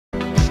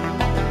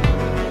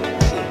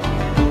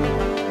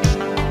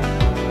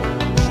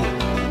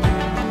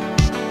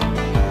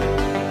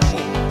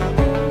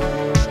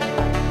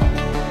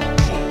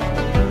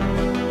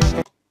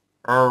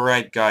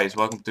Alright guys,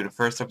 welcome to the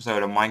first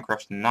episode of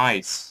Minecraft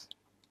Nights.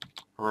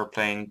 We're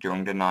playing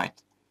during the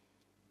night.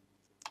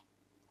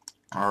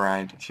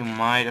 Alright, if you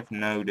might have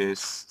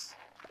noticed,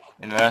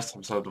 in the last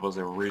episode there was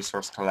a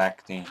resource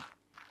collecting.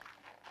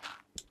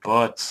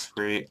 But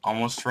we're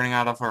almost running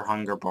out of our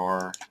hunger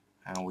bar,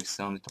 and we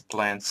still need to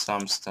plant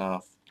some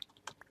stuff.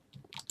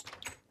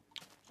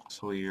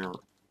 So we're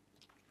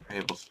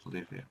able to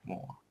live it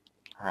more.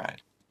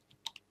 Alright.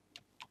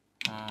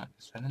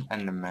 Is that an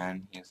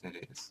Enderman? Yes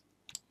it is.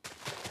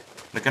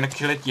 Not gonna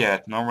kill it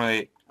yet.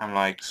 Normally I'm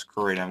like,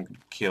 screw it, I'm gonna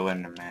kill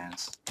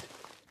Endermans.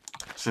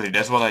 So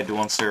that's what I do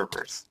on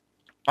servers.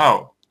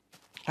 Oh!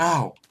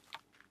 No!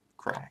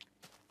 Crack.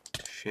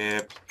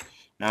 Ship.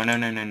 No, no,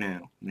 no, no,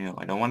 no. No,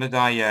 I don't want to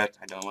die yet.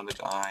 I don't want to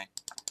die.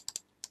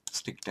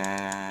 Stick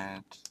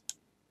that.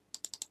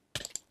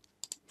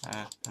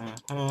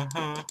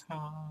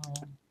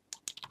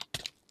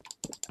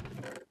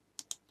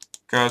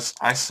 Because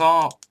I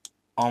saw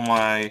on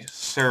my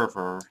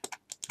server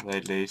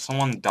lately,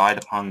 someone died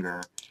of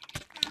hunger.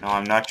 Now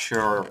I'm not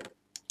sure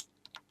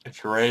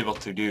if you're able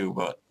to do,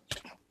 but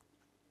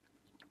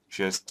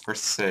just for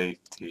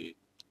safety.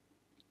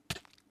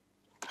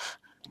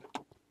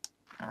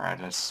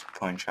 Alright, let's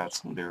punch out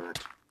some dirt,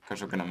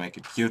 because we're gonna make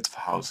a beautiful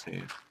house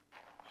here.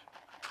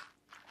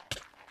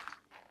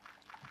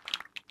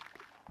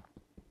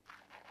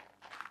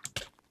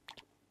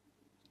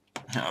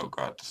 Oh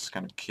god, this is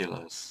gonna kill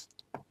us.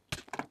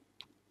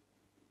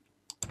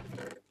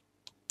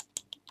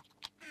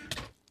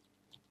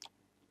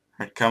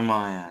 Alright, come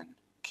on,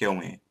 kill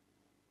me.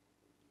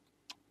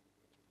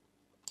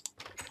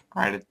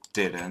 Alright, it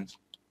didn't.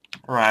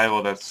 Alright,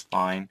 well that's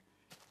fine.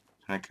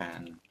 I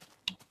can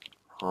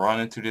run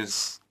into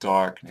this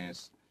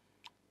darkness.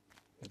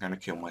 I'm gonna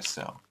kill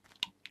myself.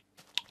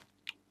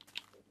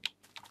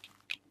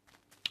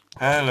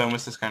 Hello,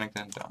 Mr.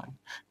 Skellington. Die.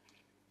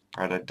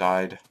 Alright, I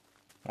died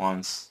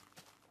once.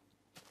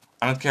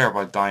 I don't care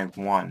about dying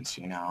once,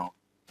 you know.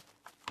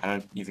 I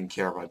don't even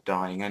care about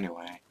dying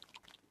anyway.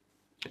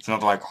 It's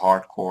not like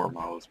hardcore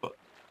modes, but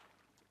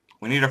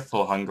we need a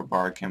full hunger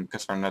bar again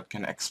because we're not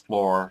gonna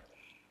explore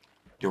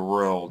the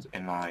world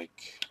in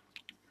like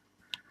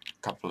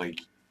a couple of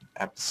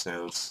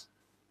episodes.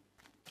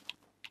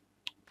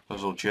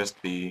 Those will just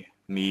be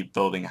me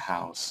building a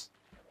house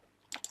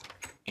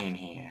in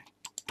here.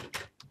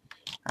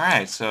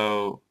 Alright,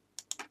 so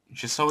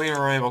just so we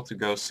are able to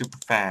go super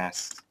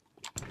fast.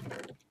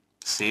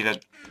 See,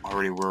 that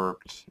already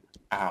worked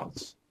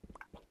out.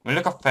 I mean,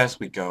 look how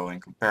fast we go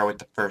and compare with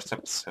the first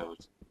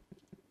episode.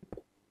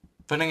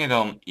 Putting it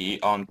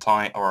on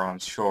time or on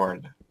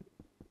short,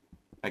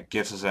 that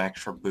gives us an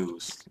extra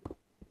boost.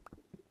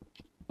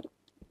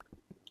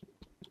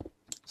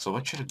 So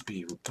what should it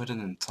be? We put it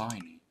in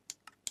tiny.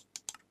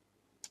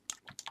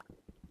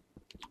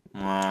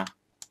 It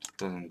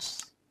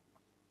doesn't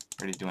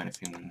really do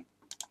anything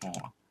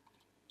more.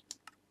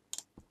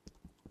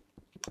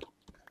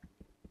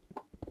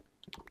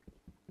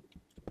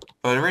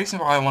 But the reason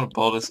why I want to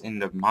build this in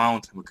the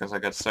mountain, because I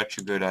got such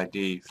a good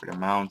idea for the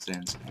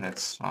mountains, and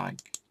it's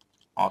like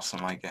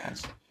awesome, I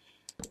guess.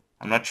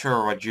 I'm not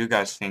sure what you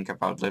guys think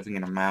about living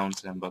in a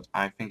mountain, but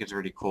I think it's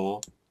really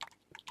cool.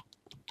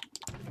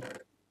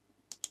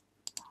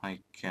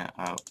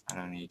 Oh, I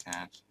don't need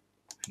that.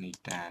 I need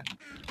that.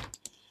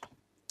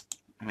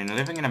 I mean,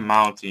 living in a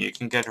mountain, you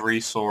can get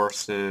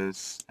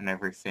resources and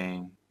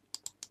everything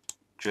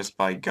just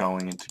by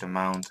going into the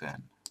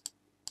mountain.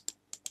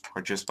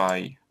 Or just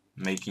by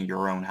making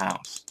your own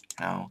house,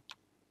 you know?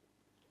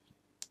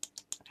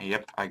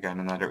 Yep, I got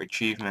another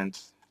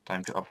achievement.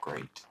 Time to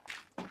upgrade.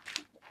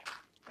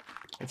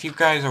 If you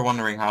guys are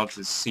wondering how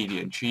to see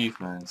the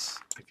achievements,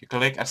 if you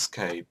click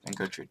escape and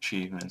go to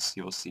achievements,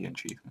 you will see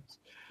achievements.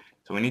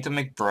 So we need to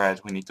make bread,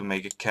 we need to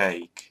make a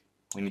cake,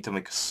 we need to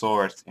make a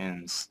sword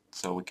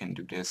so we can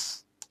do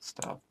this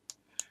stuff.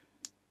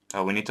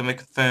 We need to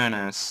make a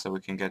furnace so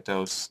we can get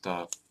those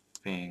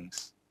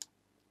things.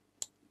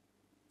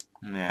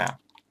 Yeah.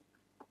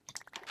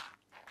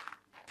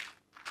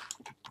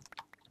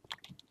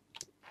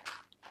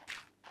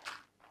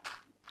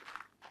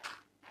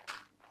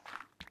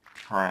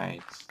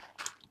 Right.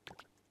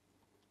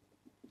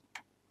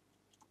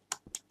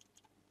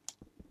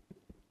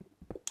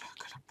 How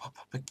could I pop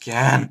up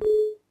again?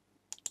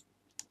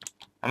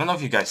 I don't know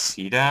if you guys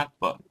see that,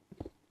 but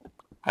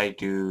I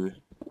do,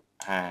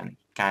 and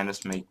kind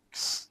of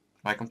makes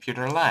my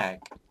computer lag.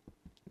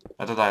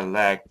 Not that I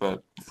lag,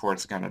 but before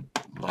it's gonna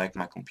lag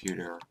my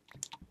computer,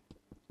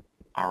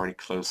 I already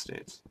closed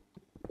it.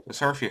 So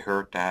sorry if you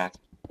heard that.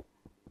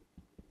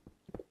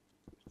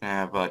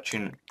 Yeah, but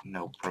you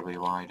know probably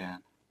why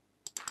then.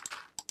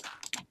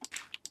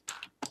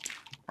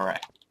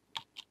 Alright.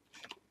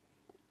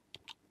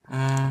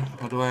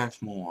 What do I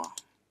have more?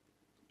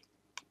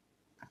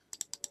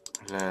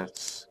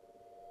 Let's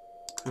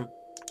cook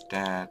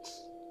that.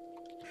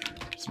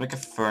 Let's make a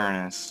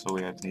furnace so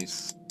we at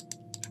least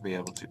be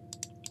able to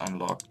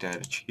unlock that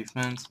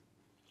achievement.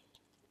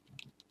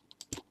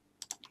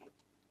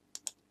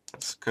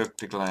 Let's cook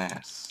the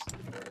glass.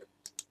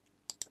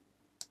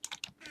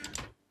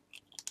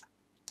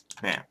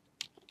 Bam.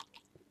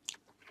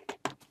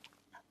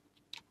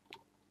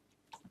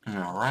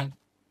 Alright.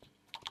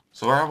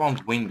 So where I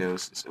want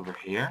windows is over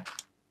here.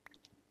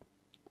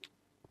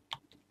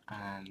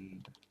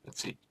 And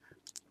let's see.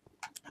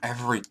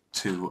 Every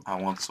 2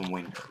 I want some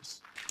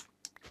windows.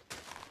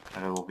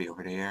 And it will be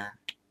over there.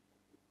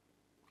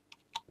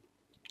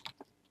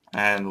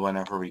 And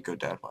whenever we go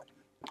that way.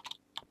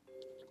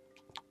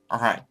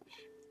 Alright.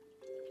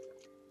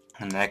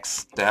 The next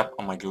step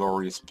on my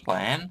glorious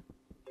plan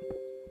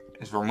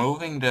is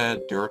removing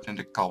the dirt and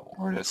the cobble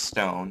or the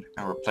stone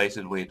and replace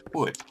it with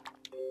wood.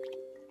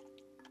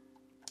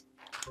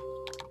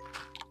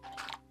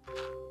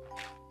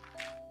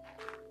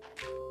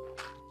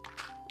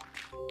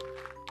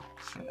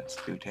 So let's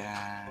do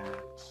that.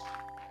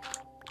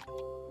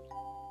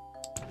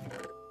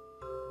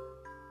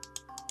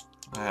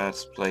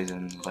 Let's place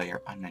a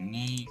layer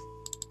underneath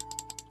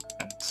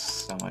and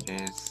some of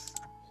this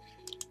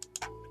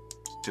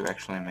to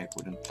actually make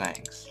wooden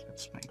planks.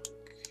 Let's make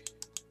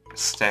a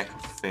stack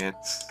of it.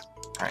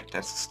 Alright,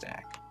 that's a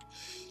stack.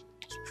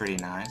 It's pretty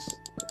nice.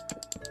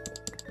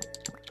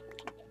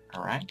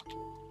 Alright.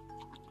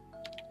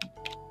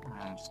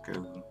 Let's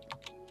go.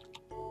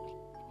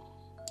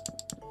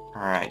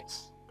 Alright.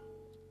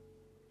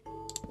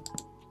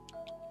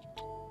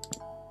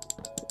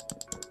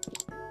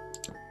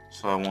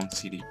 So I won't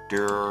see the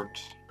dirt.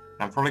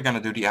 I'm probably gonna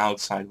do the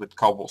outside with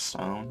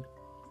cobblestone.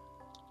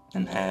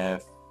 And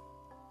have...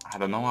 I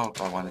don't know what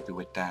I want to do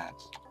with that.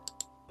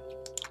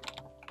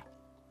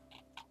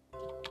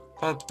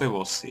 But we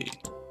will see.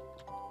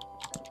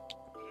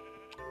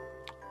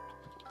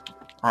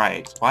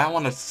 Right, why I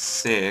wanted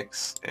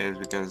 6 is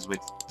because with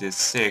this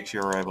 6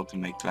 you're able to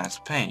make glass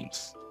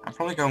panes. I'm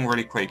probably going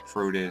really quick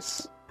through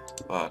this,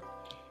 but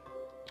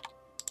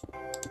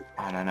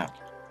I don't know.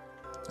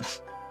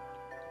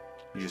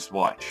 You just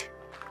watch.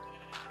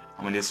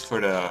 I mean, this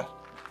for the...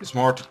 It's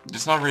more...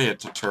 It's not really a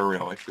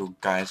tutorial. If you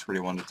guys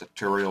really want a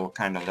tutorial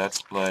kind of let's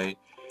play,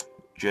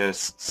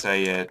 just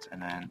say it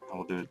and then I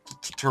will do it the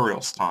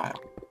tutorial style.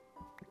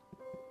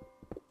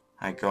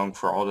 Like going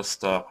for all this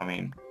stuff. I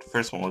mean, the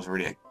first one was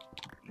really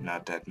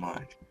not that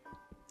much.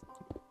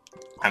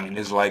 I mean,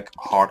 it's like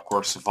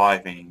hardcore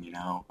surviving, you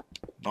know.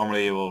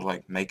 Normally you will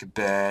like make a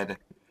bed.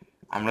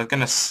 I'm not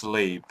gonna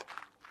sleep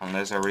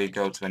unless I really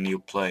go to a new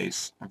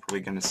place. I'm probably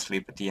gonna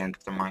sleep at the end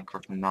of the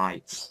Minecraft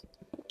nights.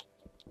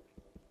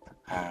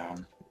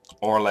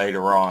 Or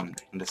later on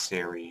in the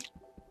series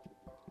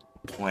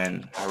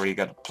when I already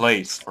got a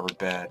place for a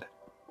bed.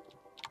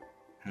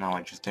 No,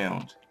 I just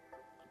don't.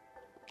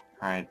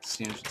 Alright,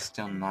 seems it's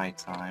still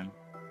nighttime.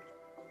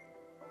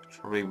 It's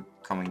probably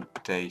coming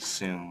day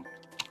soon.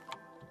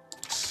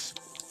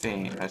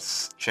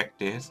 Let's check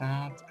this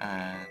out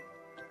and...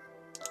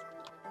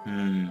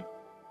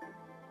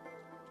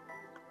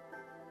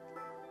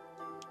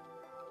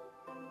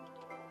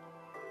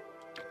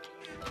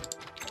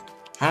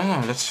 I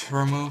don't know, let's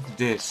remove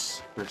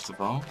this first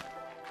of all.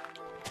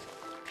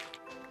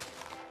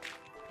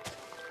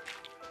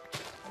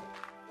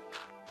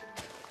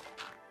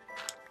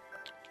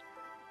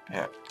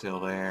 Yeah, still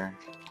there.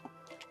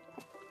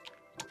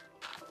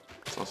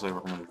 Let's also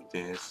remove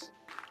this.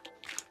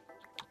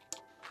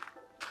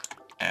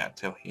 Yeah,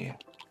 till here.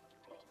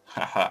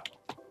 Haha.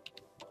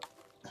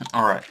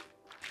 Alright.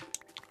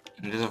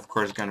 And this is of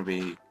course gonna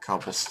be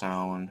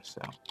cobblestone,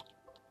 so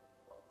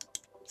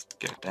let's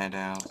get that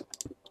out.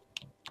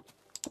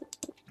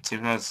 It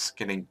seems like it's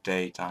getting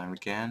daytime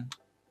again.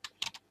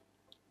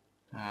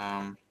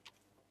 So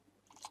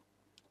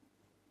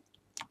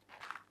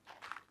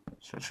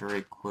let's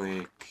very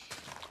quick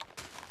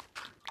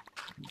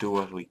do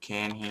what we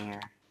can here.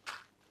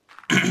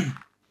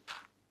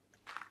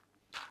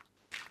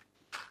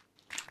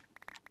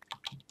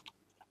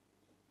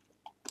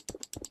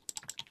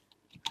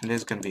 And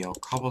this is gonna be all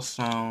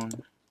cobblestone.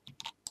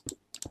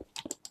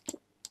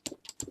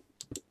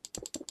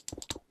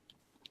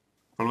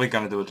 Probably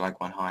gonna do it like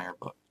one higher,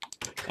 but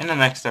in the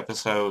next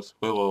episode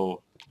we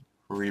will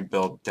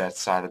rebuild that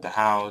side of the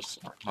house,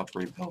 or not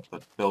rebuild,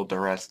 but build the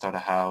rest of the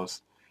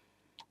house.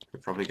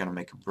 We're probably gonna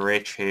make a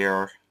bridge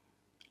here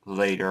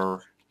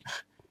later,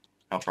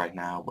 not right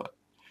now, but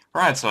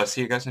alright. So I'll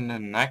see you guys in the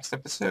next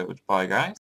episode. Bye, guys.